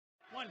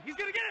one. He's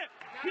going to get it.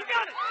 He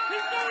got it.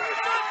 He's going to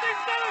stop this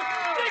center.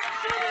 Jake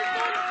Sherman's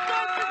going to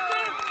stop this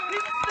center.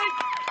 He's snake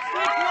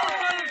well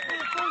balanced for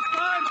the first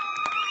time.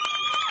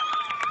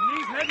 And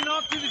he's heading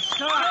off to the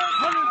shot.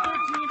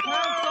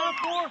 113-pound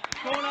sophomore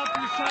going off to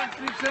the shot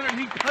snake center.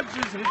 He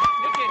punches his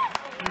ticket,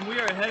 and we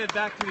are headed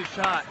back to the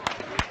shot.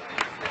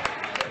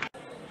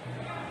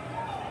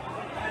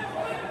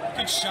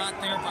 Good shot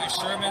there by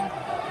Sherman.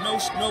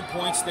 No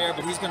points there,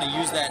 but he's going to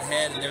use that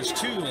head, and there's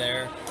two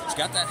there. He's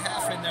got that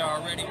half in there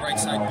already. Right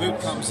side boot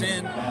comes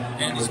in,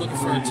 and he's looking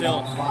for a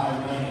tilt.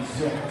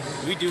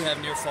 We do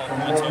have near fall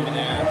points over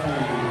there.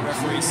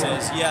 Referee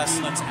says, yes,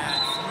 let's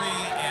add 3,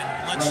 and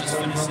let's just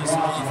finish this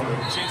off.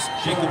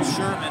 Jacob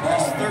Sherman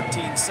has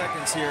 13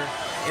 seconds here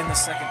in the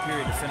second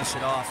period to finish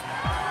it off.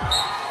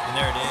 And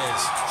there it is.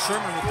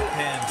 Sherman with the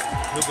pin.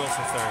 He'll go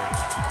for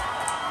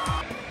third.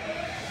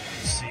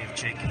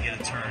 Jake can get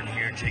a turn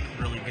here. Jake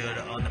really good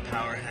on the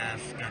power half.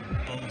 Got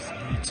both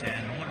boots in,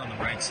 one on the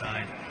right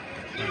side.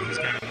 He's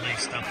got him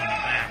laced up on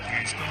the back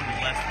here. He's going to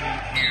left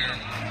boot here.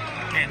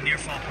 Again, near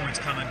fall points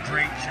coming.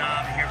 Great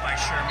job here by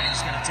Sherman.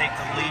 He's going to take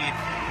the lead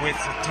with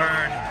the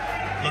turn.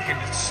 Looking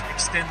to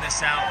extend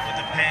this out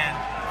with the pin.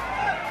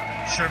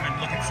 Sherman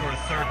looking for a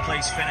third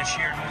place finish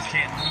here. North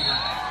Canton Hoover.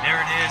 There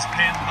it is,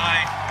 pinned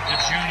by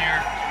the junior.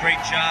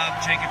 Great job.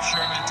 Jacob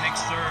Sherman takes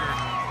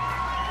third.